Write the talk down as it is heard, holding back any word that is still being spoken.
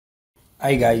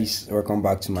Hi guys, welcome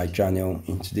back to my channel.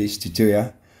 In today's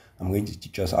tutorial, I'm going to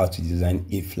teach us how to design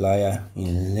a flyer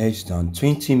in less than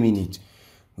 20 minutes.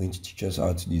 I'm going to teach us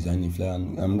how to design a flyer,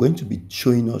 and I'm going to be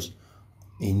showing us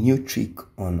a new trick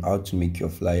on how to make your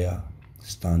flyer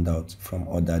stand out from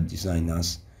other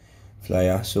designers'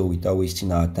 flyer. So without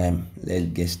wasting our time, let's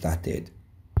get started.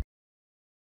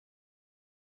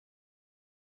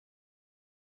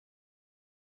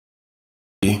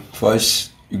 Okay,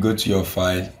 first you go to your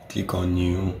file, click on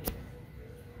new.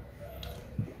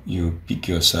 You pick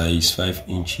your size 5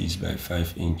 inches by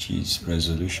 5 inches,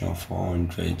 resolution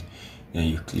 400. Then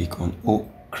you click on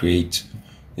create.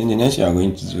 Then the next thing you're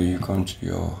going to do, you come to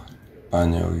your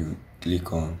panel, you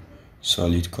click on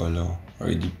solid color,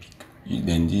 already pick.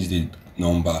 Then this is the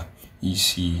number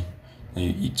EC, then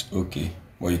you hit OK.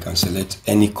 Or you can select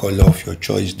any color of your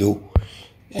choice though,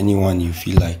 anyone you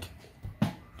feel like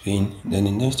doing. Then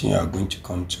the next thing you are going to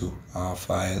come to our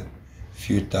file,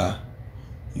 filter.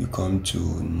 You come to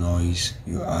noise,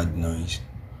 you add noise,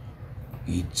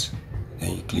 then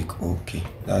you click OK.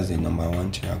 That's the number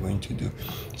one thing you are going to do.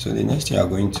 So the next thing you are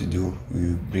going to do,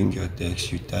 you bring your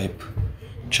text, you type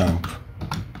champ,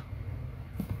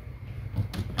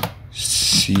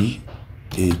 CHAMP,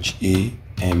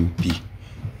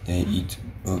 then hit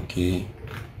OK.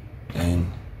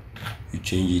 Then you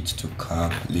change it to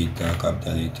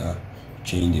capital letter,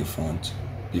 change the font.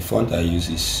 The font I use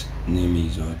is name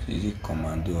is what? Is it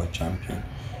Commando or Champion?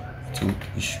 I think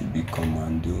it should be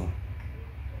Commando.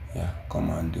 Yeah,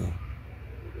 Commando.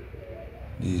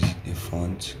 This is the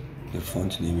font. The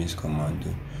font name is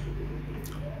Commando.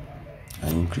 I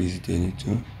increase it a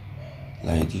little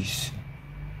like this.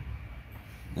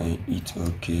 Then hit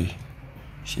OK.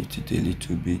 Shift it a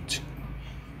little bit.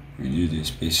 Reduce the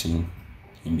spacing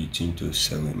in between to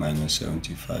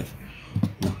 -75.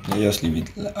 Let's just leave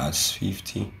it as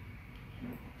 50.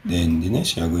 Then the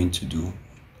next thing you're going to do,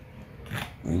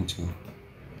 going to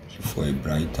look for a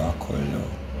brighter color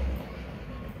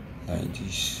like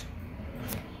this,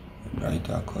 a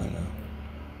brighter color,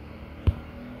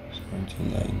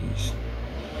 something like this.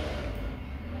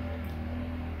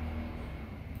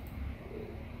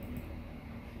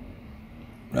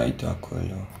 Brighter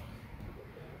color,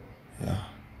 yeah.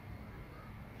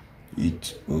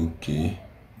 Hit OK.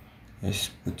 Let's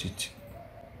put it.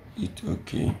 Hit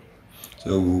OK.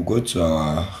 So we'll go to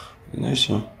our next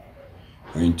thing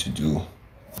we're going to do.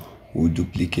 We'll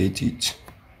duplicate it.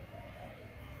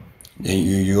 Then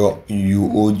you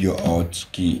hold your Alt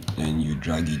key, then you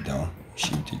drag it down,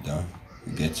 shift it down,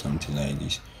 you get something like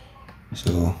this.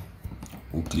 So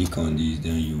we'll click on this,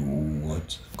 then you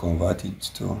convert it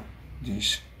to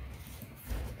this.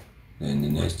 Then the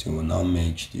next thing will now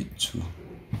merge the two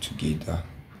together.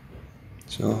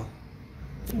 So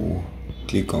we'll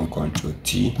click on Ctrl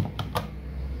T,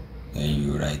 then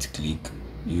you right click,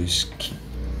 use key,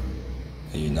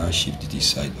 and you now shift this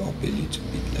side up a little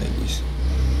bit like this.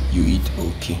 You hit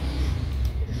OK.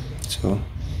 So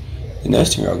the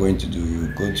next thing you are going to do, you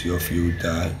go to your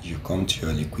filter, you come to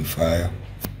your liquefier.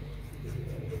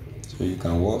 So you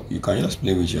can just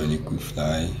play with your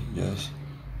liquefy, just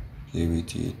play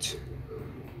with it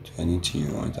to anything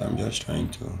you want. I'm just trying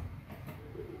to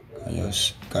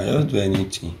can just do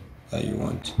anything that you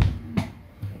want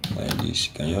like this.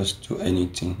 You can just do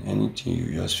anything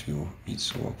you just feel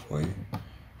it's work for you.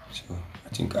 So I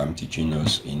think I'm teaching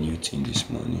us a new thing this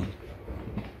morning.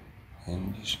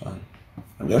 And this one,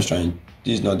 I'm just trying.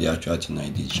 This is not the actual thing I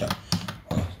did,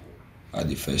 or at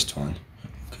the first one.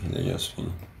 Okay, let's just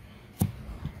finish.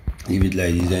 Leave it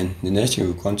like this. Then the next thing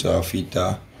will come to our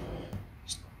filter,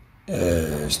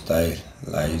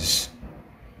 stylize.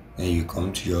 Then you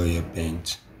come to your hair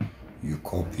paint. You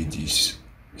copy this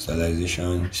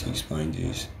stylization 6 point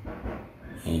this,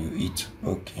 and you hit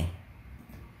OK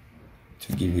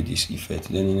to give you this effect.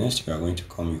 Then the next thing you are going to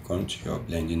you come to your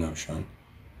blending option.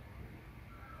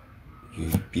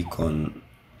 You pick on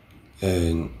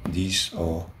this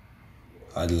or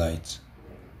add light.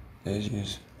 Let's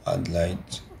use add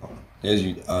light. Let's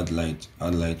use add light.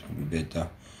 Add light will be better.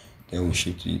 Then we'll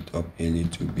shift it up a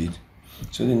little bit.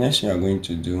 So the next thing you are going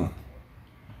to do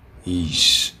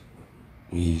is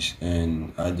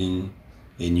adding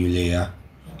a new layer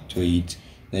to it.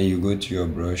 Then you go to your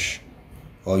brush,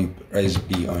 or you press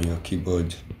B on your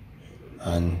keyboard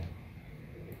and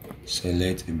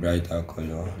select a brighter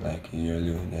color like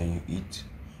yellow. Then you hit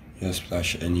just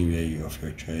splash anywhere of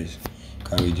your choice. You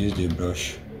can reduce the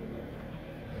brush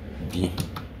B.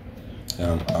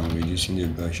 I'm reducing the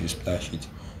brush, you splash it.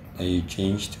 Then you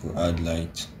change to add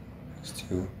light,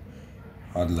 still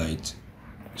add light.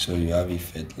 So you have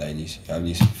effect like this. You have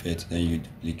this effect, then you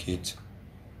duplicate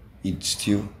it,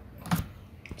 still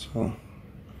So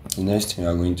the next thing we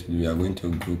are going to do, we are going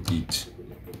to group it.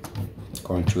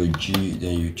 Control G,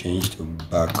 then you change to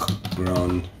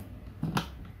background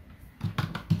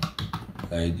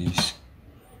like this.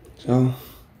 So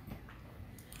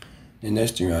the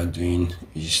next thing we are doing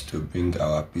is to bring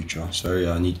our picture. Sorry,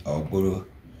 I'll borrow.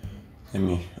 Let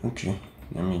me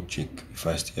check if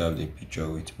I still have the picture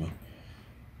with me.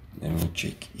 Let me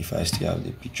check if I still have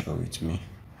the picture with me.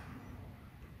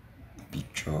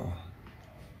 Picture,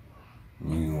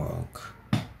 New York.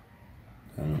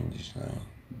 Let me design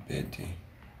birthday.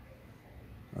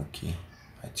 Okay,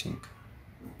 I think,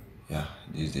 yeah,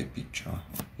 this is the picture.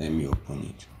 Let me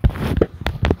open it.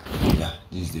 Yeah,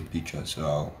 this is the picture. So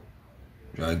I'll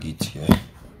drag it here.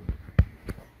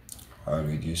 I'll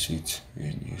reduce it.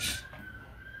 Reduce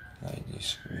like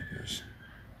this. Reduce.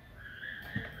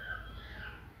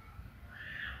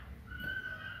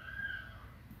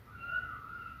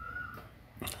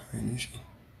 Reduce it.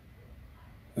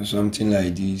 So something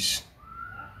like this.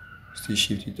 Still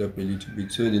shift it up a little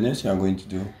bit. So the next thing I'm going to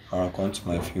do, I'll come to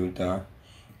my filter,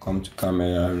 come to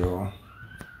camera raw.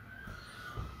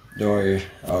 Don't worry,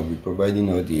 I'll be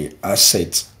providing all the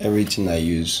assets, everything I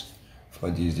use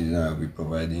for this design. I'll be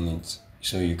providing it,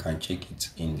 so you can check it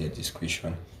in the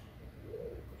description.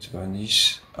 So on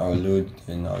this, I'll load,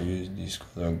 then I'll use this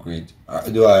color grade.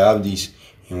 Though I have this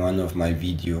in one of my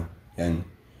video, then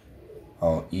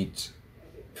I'll hit.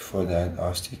 Before that,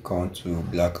 I'll still come to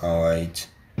black and white.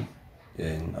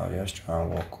 Then I'll just try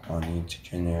and work on it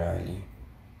generally.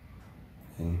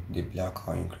 And the black,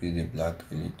 I'll increase the black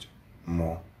a little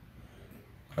more,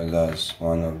 because that's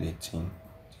one of the things.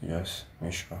 To just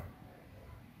make sure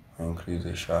I increase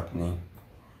the sharpening,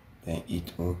 then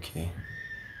hit OK.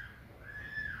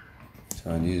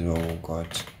 So this is what we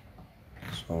got.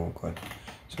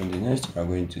 So the next thing I'm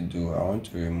going to do, I want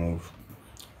to remove.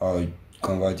 I'll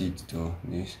convert it to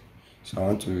this. So I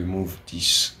want to remove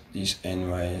this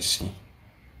NYSC.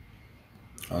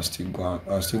 I'll still go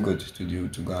to studio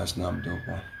to go and snap though,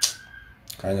 but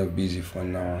kind of busy for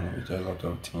now with a lot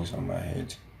of things on my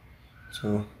head.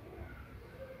 So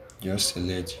just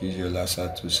use your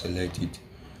laser to select it.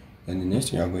 Then the next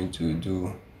thing you're going to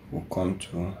do, will come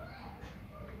to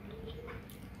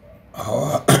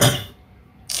our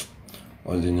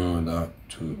what's the name of that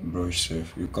brush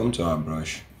safe. You come to our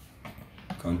brush,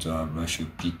 you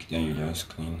pick, then you just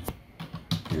clean,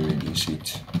 you reduce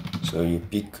it. So you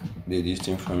pick the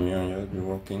distance from here and you'll be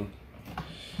working.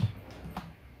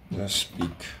 Just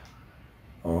pick,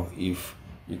 or if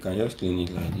you can just clean it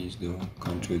like this though,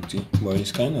 Control T, but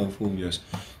it's kind of obvious.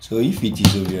 So if it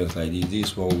is obvious like this,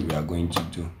 this is what we are going to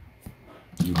do.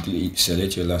 You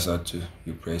select your laser tool,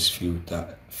 you press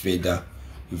filter, fader,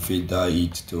 you fader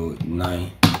it to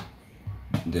 9,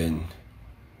 then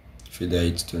fader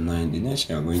it to 9. The next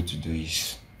thing I'm going to do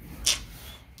is,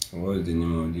 what's the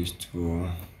name of this tool?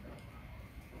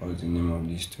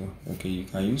 Okay, you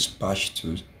can use patch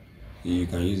tools. You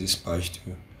can use this patch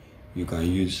tool. You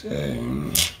can use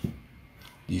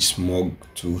these smog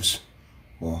tools.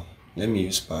 Well, let me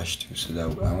use patch tool so that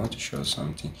I want to show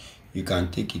something. You can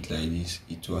take it like this,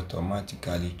 it will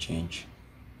automatically change.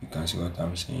 You can see what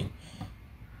I'm saying.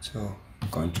 So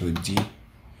Control D,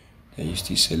 then you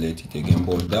still select it again,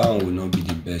 but that one will not be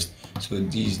the best. So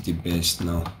this is the best.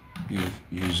 Now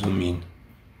you zoom in,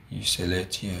 you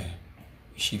select here,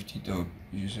 you shift it up,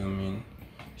 you zoom in,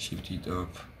 shift it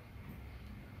up.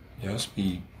 Just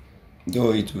be,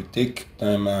 though it will take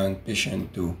time and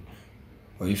patience too,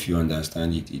 but if you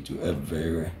understand it, it will help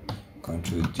very well.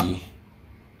 Control D,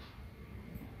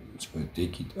 so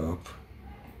take it up.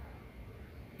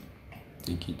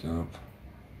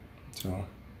 So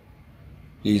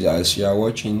please, as you are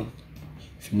watching,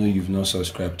 if you know you've not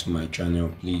subscribed to my channel,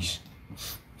 please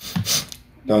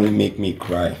don't make me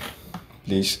cry.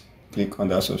 Please click on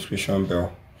that subscription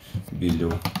bell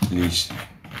below, please.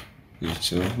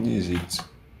 So this is it.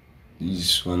 This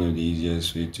is one of the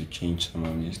easiest way to change some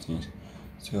of these things.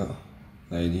 So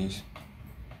like this,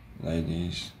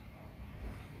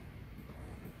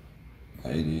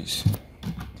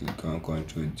 click on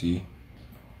Control D.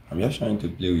 I'm just trying to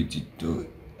play with it though.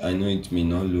 I know it may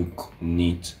not look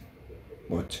neat,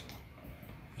 but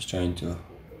just trying to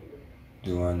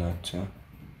do one or two.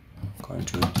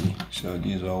 Control D. So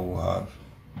this is all we'll have.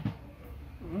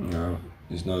 No,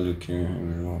 it's not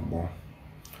looking real, but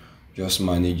just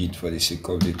manage it for the sake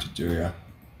of the tutorial.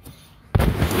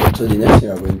 So the next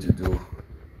thing I'm going to do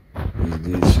is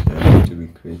this. I'm going to be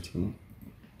creating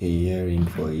a earring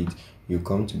for it. You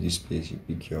come to this place, you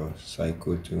pick your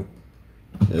cycle tool,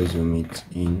 let's zoom it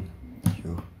in,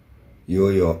 you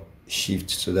hold your shift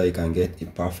so that you can get a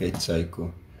perfect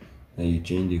cycle. Then you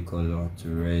change the color to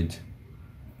red.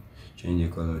 Change the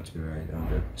color to red,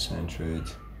 100% red.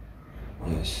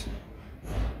 Yes.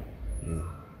 You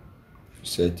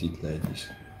set it like this.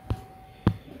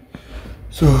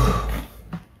 So,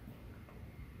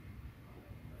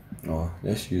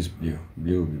 let's use blue.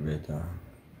 Blue will be better.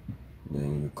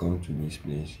 Then you come to this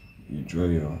place. You draw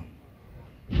your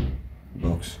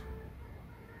box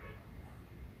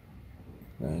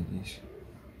like this.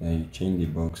 Then you change the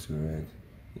box to red.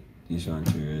 This one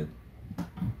to red.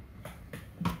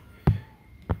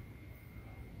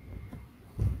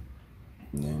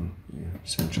 Then you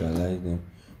centralize them.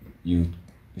 You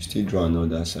still draw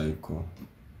another cycle.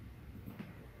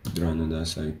 Draw another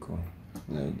cycle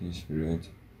like this, red.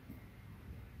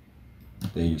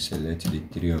 Then you select the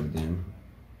three of them,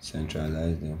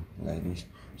 centralize them like this.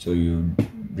 So you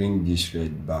bring this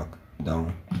red back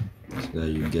down so that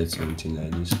you get something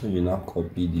like this. So you now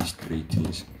copy these three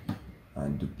things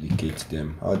and duplicate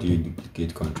them. How do you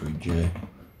duplicate? Ctrl J.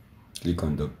 Click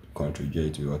on the Ctrl J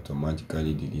to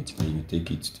automatically delete. Then you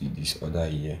take it to this other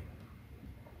here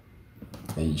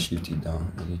and you shift it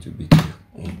down a little bit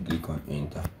and click on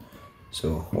enter.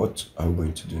 So what I'm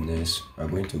going to do next, I'm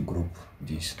going to group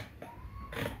this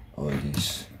or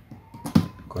this.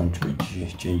 Ctrl G,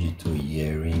 change it to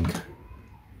earring.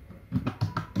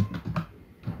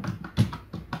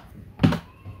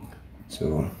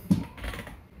 So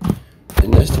the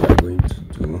next thing I'm going to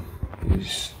do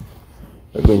is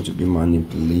we're going to be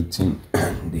manipulating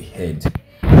the head.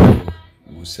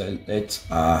 We'll select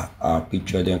our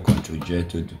picture, then Ctrl J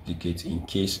to duplicate in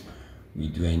case we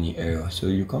do any error. So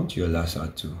you come to your lasso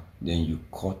tool, then you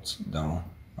cut down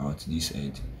out this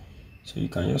head. So you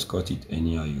can just cut it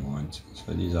anyhow you want.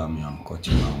 So this is how I'm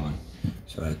cutting my one.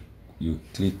 So you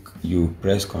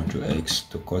press Ctrl X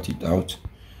to cut it out.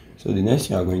 So the next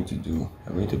thing I'm going to do,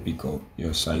 I'm going to pick up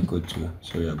your cycle tool.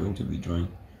 So you're going to be drawing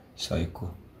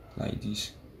cycle like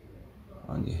this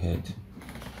on the head.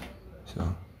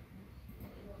 So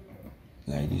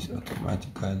like this,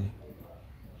 automatically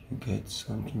you get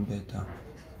something better.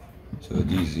 So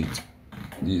this is it.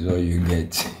 This is all you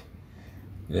get.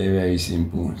 Very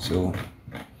simple. So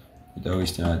without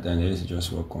wasting our time, let's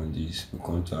just work on this. We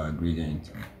come to our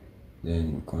gradient,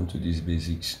 then we come to these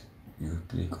basics. You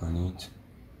click on it,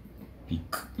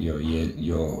 pick your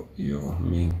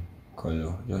main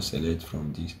color. Just select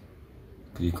from this,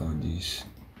 click on this,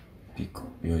 pick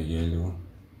your yellow.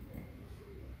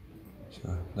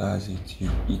 So that's it. You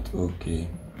hit okay.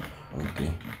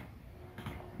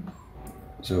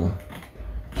 So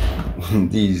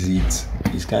this is it.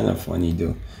 It's kind of funny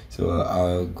though. So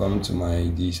I'll come to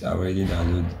I already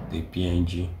download the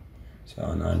PNG. So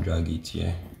I'll now drag it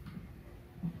here.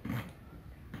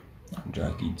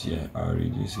 I'll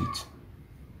reduce it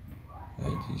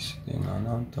like this. Then I'll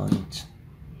now turn it.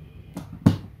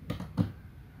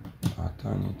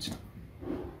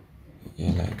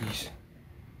 Here like this.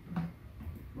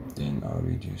 Then I'll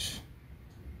reduce.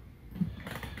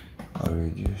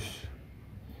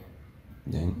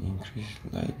 Then increase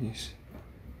like this.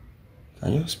 You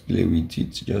can just play with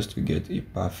it just to get a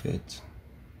perfect.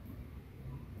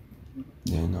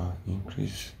 Then I'll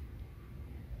increase,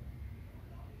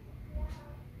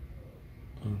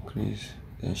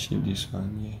 then shift this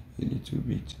one here a little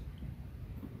bit,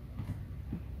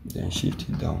 then shift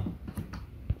it down,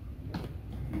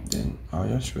 then I'll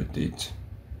just rotate.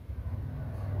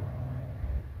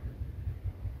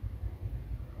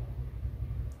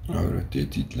 I'll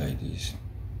rotate it like this,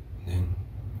 then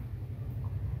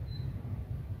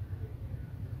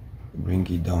bring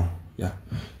it down. Yeah,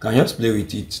 can just play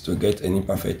with it to get any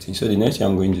perfect thing. So the next thing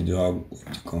I'm going to do, I'm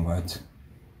going to convert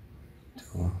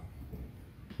to,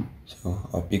 so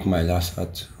I'll pick my lasso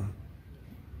tool.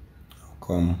 I'll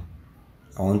come,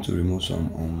 I want to remove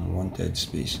some unwanted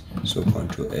space, so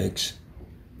Ctrl X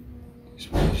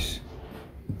space,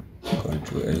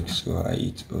 Ctrl X, so I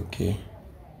hit OK.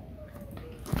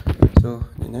 So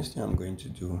the next thing I'm going to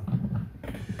do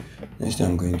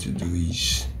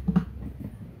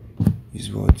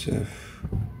is what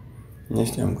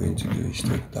next thing I'm going to do is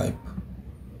to type.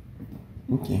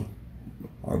 Okay,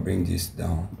 I'll bring this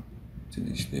down to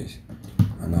this place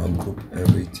and I'll group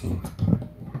everything.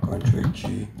 Ctrl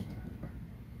G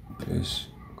plus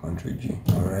Ctrl G.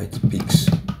 Alright, picks.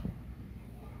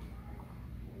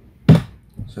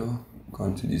 So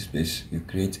come to this place, you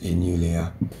create a new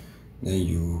layer, then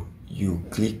you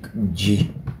click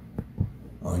J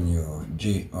on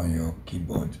your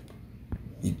keyboard.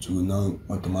 It will now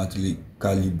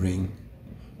automatically bring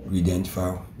gradient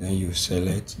file. Then you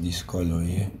select this color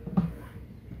here,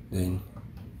 then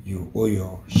you hold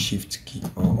your shift key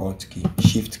or alt key,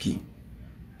 shift key,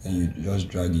 then you just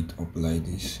drag it up like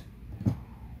this.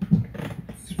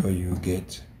 That's what you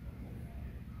get.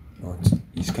 But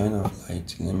it's kind of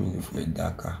light. Let me look for a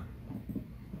darker.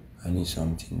 I need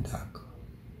something dark.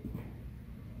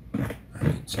 I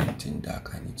need something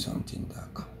dark.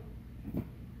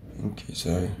 Okay,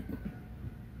 sorry.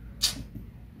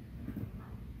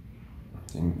 I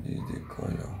think this is the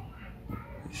color.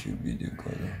 It should be the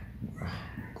color. Oh,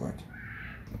 God.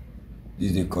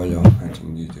 This is the color. I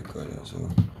think this is the color. So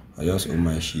I just hold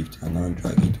my shift and now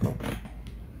drag it up.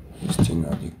 It's still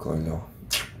not the color.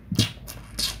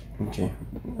 Okay.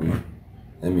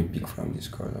 Let me pick from this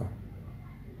color.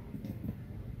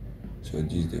 So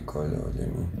this is the color.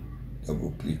 Let me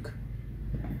double click.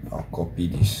 I'll copy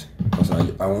this because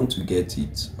I want to get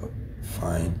it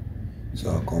fine.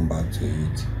 So I'll come back to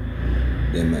it.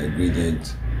 Then my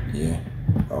gradient, yeah,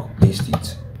 I'll paste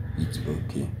it. It's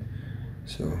okay.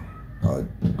 So I'll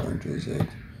Ctrl Z.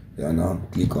 Then now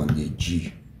click on the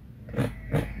G.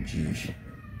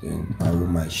 Then I will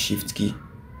my shift key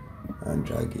and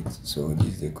drag it. So this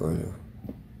is the color.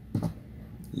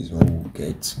 This is what we'll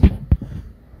get.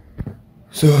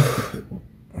 So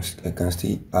I can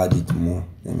still add it more.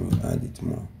 Let me add it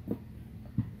more.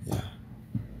 Yeah,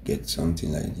 get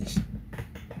something like this.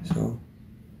 So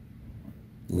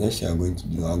the next thing I'm going to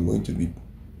do, I'm going to be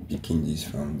picking this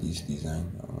from this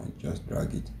design. I'll just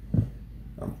drag it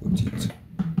and put it.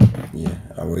 Yeah,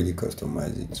 I already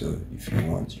customized it. So if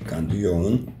you want, you can do your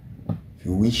own. If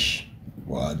you wish,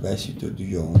 well, I advise you to do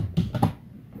your own.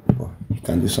 But you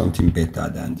can do something better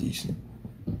than this.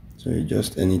 So it's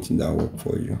just anything that works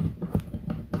for you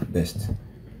best.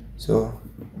 So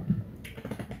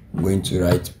I'm going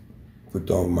to put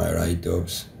on my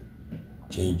write-ups,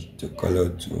 change the color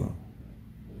to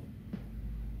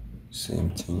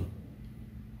same thing,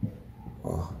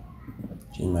 or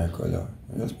change my color.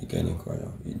 I'll just pick any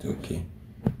color. It's okay.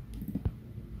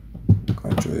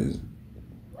 Control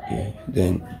A.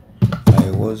 Then I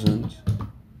wasn't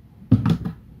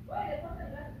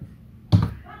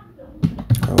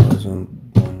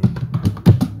born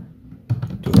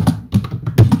to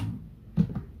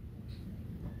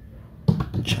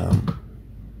be champion,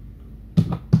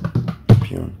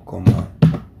 comma,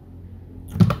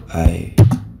 I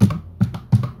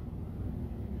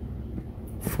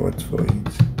fought for it,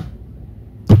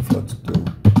 fought to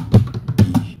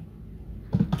be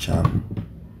champion.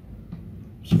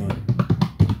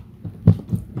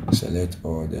 Select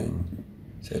all, then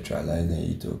centralize, then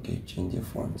hit OK, change the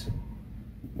font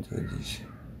to this,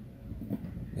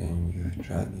 then you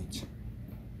drag it.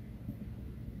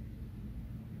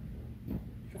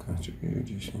 You can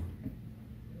reducing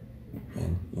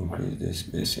and increase the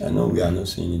spacing. I know we are not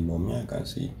seeing it, but me I can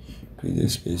see increase the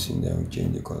spacing, then we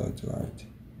change the color to white.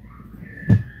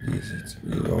 This is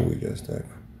what we just type.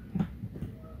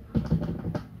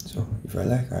 So if I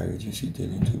like, I reduce it a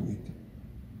little bit.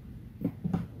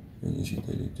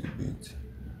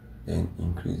 Then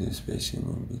increase the spacing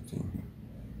in between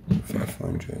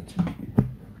 500.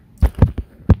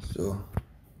 So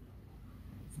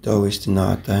without wasting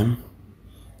our time,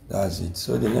 that's it.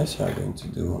 So the next thing I'm going to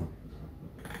do,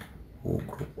 we'll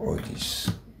group all this.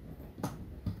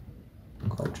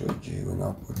 Ctrl G, we'll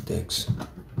now put text.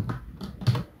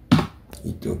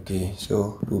 Hit OK.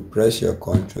 So you press your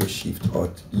Ctrl Shift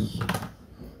Alt E.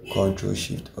 Ctrl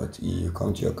Shift Alt E. You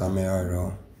come to your camera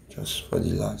raw just for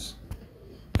the last.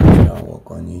 And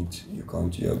work on it. You come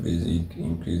to your basic,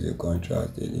 increase the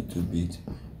contrast a little bit,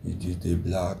 reduce the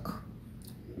black,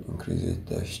 increase the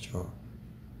texture,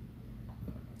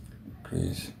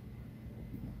 increase,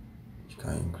 you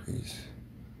can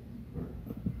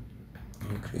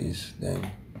increase,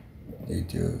 then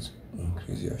details,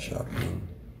 increase your sharpening,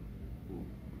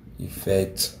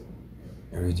 effect,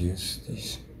 reduce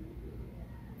this,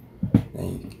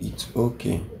 then it's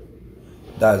okay.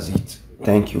 That's it.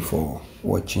 Thank you for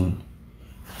watching.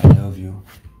 I love you.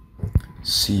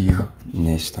 See you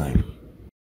next time.